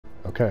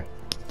Okay,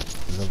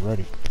 we're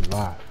ready. We're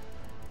live.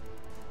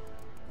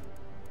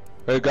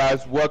 Hey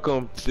guys,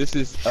 welcome. This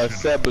is a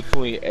set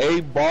between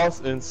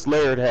Aboss and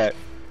Slayeredhat.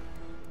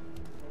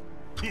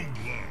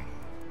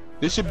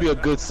 This should be a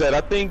good set. I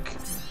think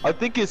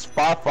it's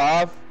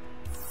 5-5.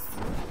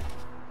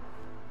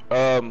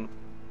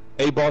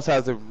 Aboss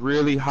has a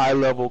really high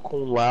level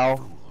Kung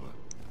Lao,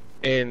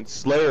 and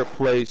Slayer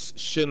plays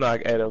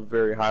Shinnok at a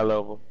very high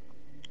level.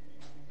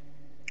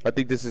 I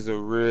think this is a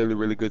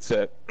really good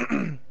set.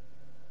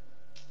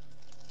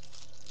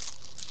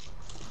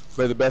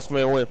 May the best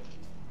man win.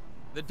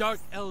 The Dark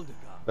Elder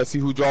God. Let's see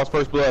who draws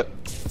first blood.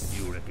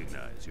 You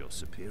recognize your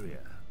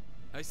superior.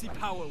 I see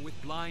power with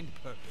blind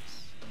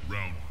purpose.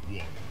 Round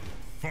 1.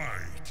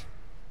 Fight.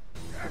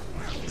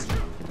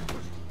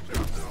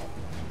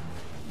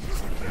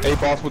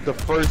 Aboss with the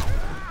first.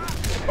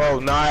 Oh,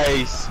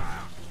 nice.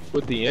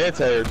 With the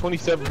anti-air.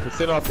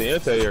 27% off the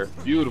anti-air.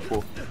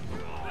 Beautiful.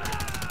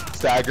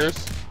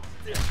 Staggers.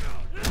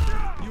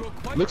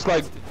 Looks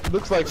like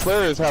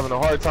Slayer is having a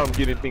hard time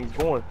getting things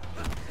going.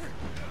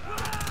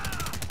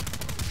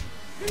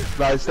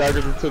 Nice,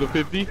 staggers into the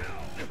 50.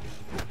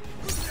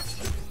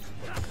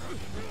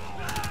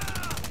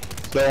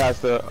 Slayer has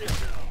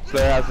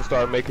to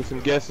start making some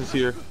guesses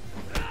here.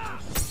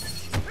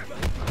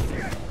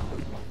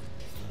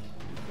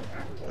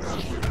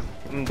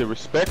 The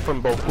respect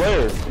from both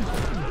players.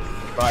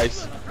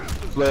 Nice.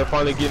 Slayer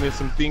finally getting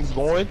some things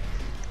going.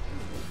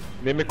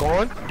 Mimic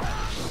on.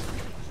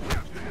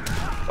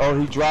 Oh,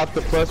 he dropped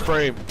the plus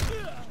frame.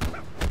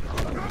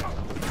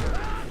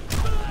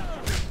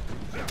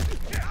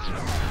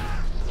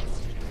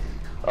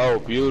 Oh,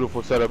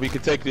 beautiful setup. He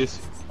can take this.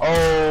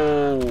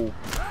 Oh,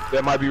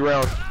 that might be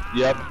round.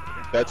 Yep,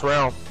 that's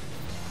round.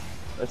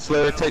 And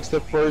Slayer takes the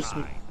first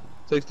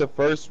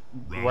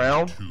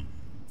round. 2.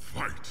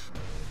 Fight.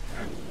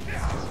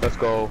 Let's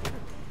go.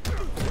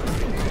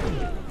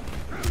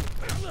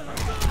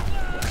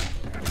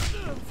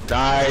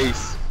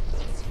 Nice.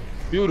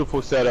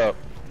 Beautiful setup.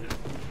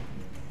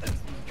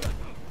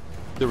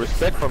 The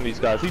respect from these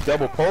guys. He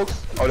double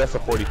pokes. Oh, that's a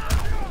 40.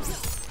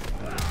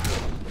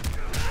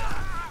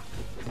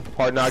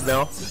 Hard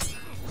knockdown.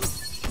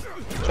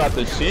 Tried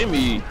to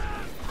shimmy.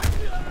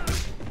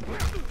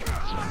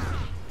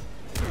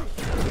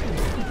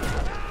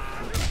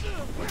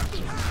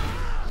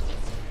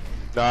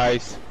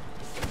 Nice.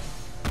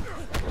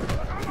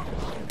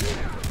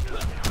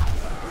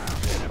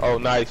 Oh,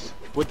 nice.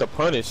 With the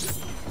punish.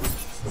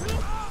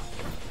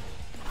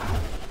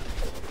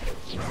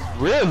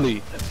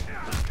 Really?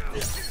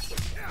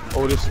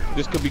 Oh,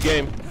 this could be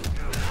game.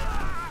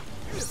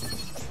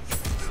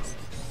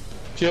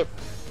 Chip.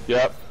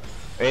 Yep.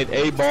 And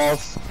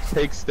Aboss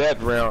takes that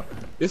round.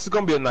 This is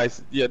gonna be a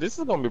nice. Yeah, this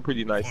is gonna be a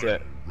pretty nice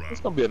set. It's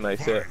gonna be a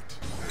nice set.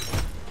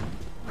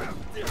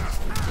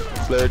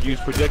 Slayer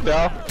used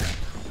projectile.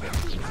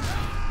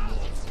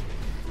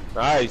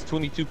 Nice,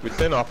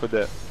 22% off of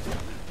that.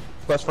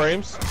 Plus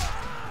frames.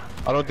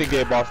 I don't think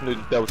Aboss knew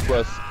that was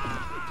plus.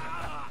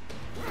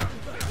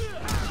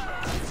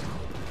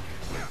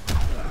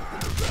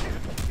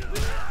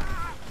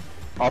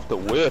 Off the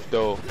whiff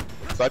though.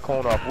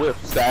 Cyclone off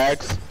whiff.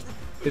 Stags.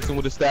 Hits him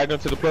with a stagger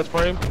to the plus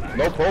frame.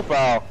 No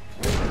profile.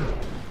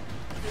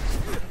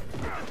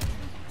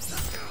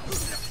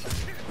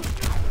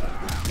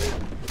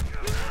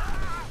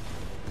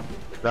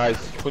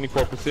 Nice.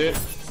 24%.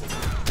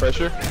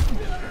 Pressure.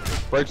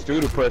 Breaks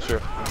through the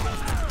pressure.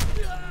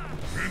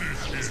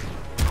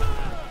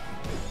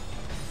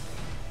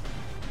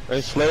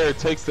 And Slayer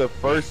takes the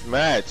first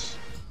match.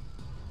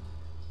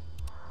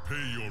 Pay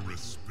your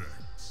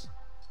respects.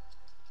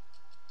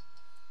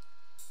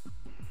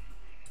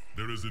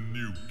 There is a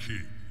new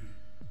king.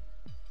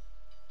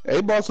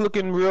 Aboss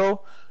looking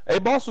real.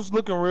 Aboss was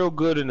looking real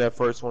good in that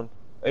first one.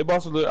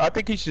 Aboss was. I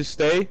think he should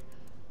stay.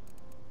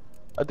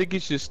 I think he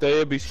should stay.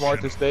 It'd be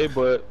smart to stay,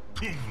 but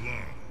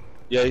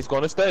yeah, he's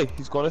gonna stay.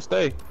 He's gonna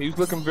stay. He was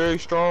looking very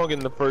strong in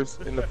the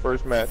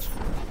first match.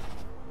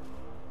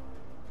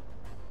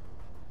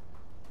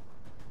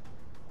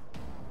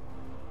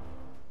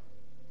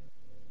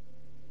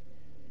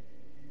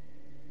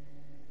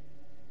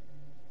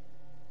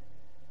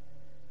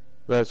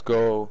 Let's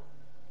go.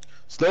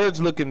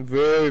 Slayer's looking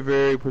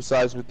very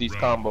precise with these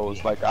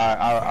combos. Like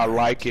I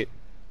like it.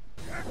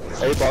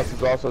 Aboss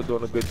is also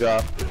doing a good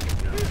job.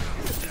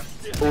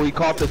 Oh, he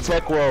caught the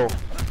tech roll.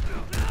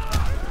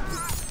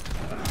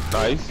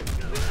 Nice.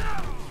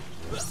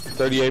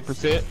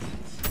 38%.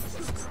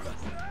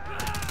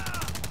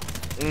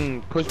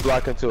 Push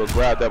block into a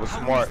grab. That was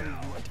smart.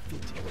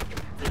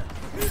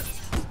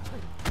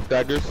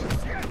 Daggers.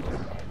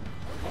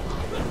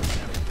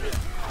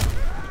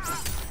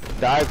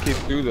 Dive kick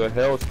through the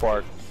hell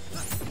spark.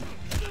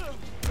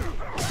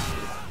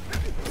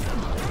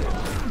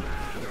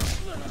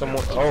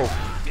 Someone, oh,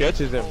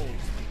 catches him.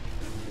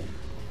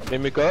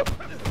 Mimic up.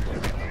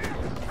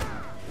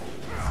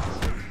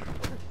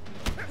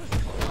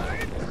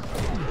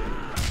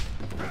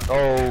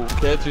 Oh,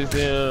 catches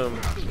him.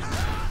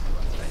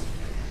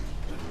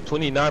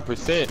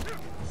 29%.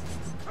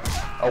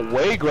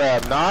 Away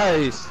grab,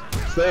 nice.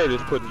 Slayer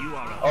just putting.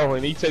 Oh,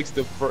 and he takes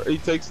the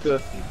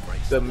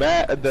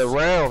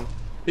round.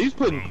 He's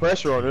putting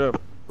pressure on him.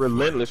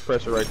 Relentless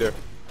pressure right there.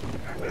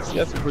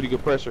 That's some pretty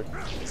good pressure.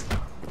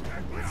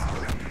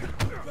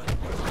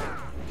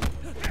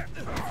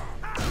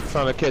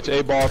 Trying to catch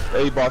Aboss.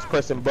 Aboss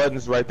pressing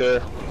buttons right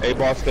there.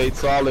 Aboss stayed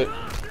solid.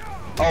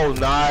 Oh,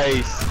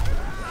 nice.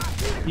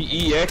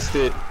 He EX'd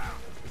it.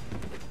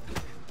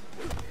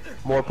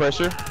 More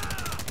pressure.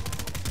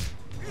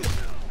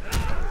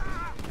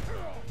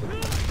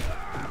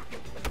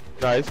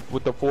 Nice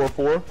with the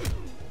 4-4.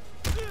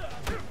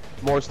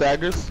 More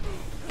staggers.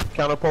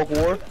 Counter poke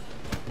war.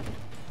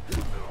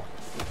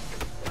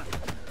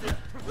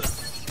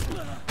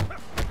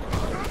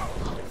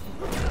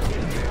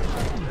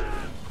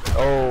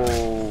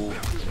 Oh.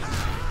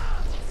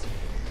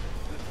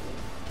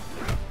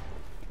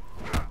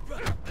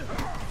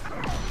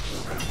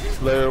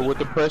 Slayer with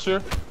the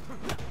pressure.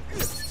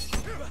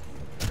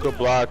 Good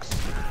blocks.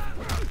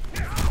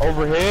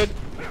 Overhead.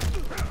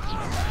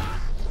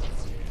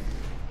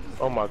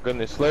 Oh my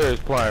goodness, Slayer is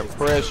applying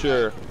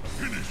pressure.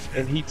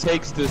 And he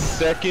takes the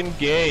second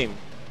game.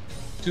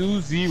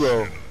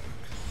 2-0.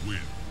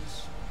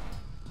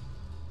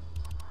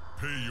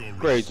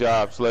 Great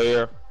job,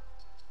 Slayer.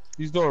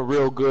 He's doing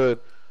real good.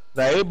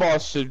 Now,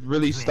 Aboss should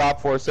really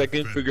stop for a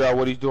second, figure out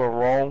what he's doing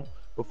wrong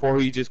before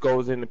he just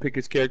goes in to pick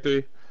his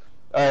character.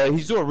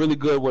 He's doing really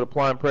good with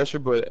applying pressure,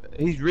 but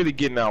he's really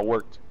getting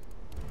outworked.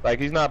 Like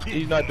he's not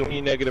doing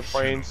any negative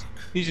frames.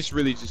 He's just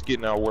really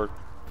getting outworked.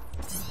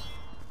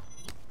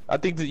 I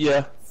think that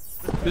yeah,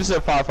 this is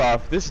a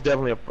 5-5. This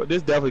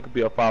definitely could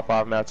be a 5-5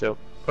 matchup.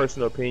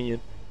 Personal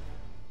opinion.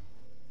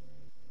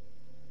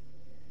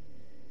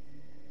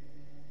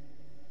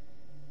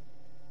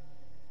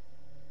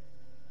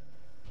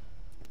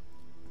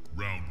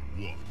 Round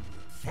 1.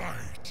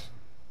 Fight.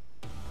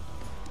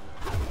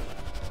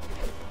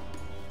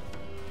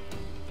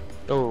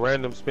 Oh,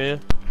 random spin.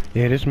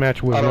 Yeah, this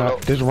match was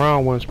not. This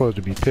round wasn't supposed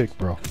to be picked,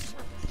 bro.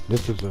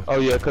 This is a. Oh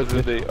yeah, because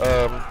of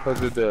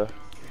the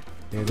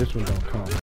Yeah, this one don't count.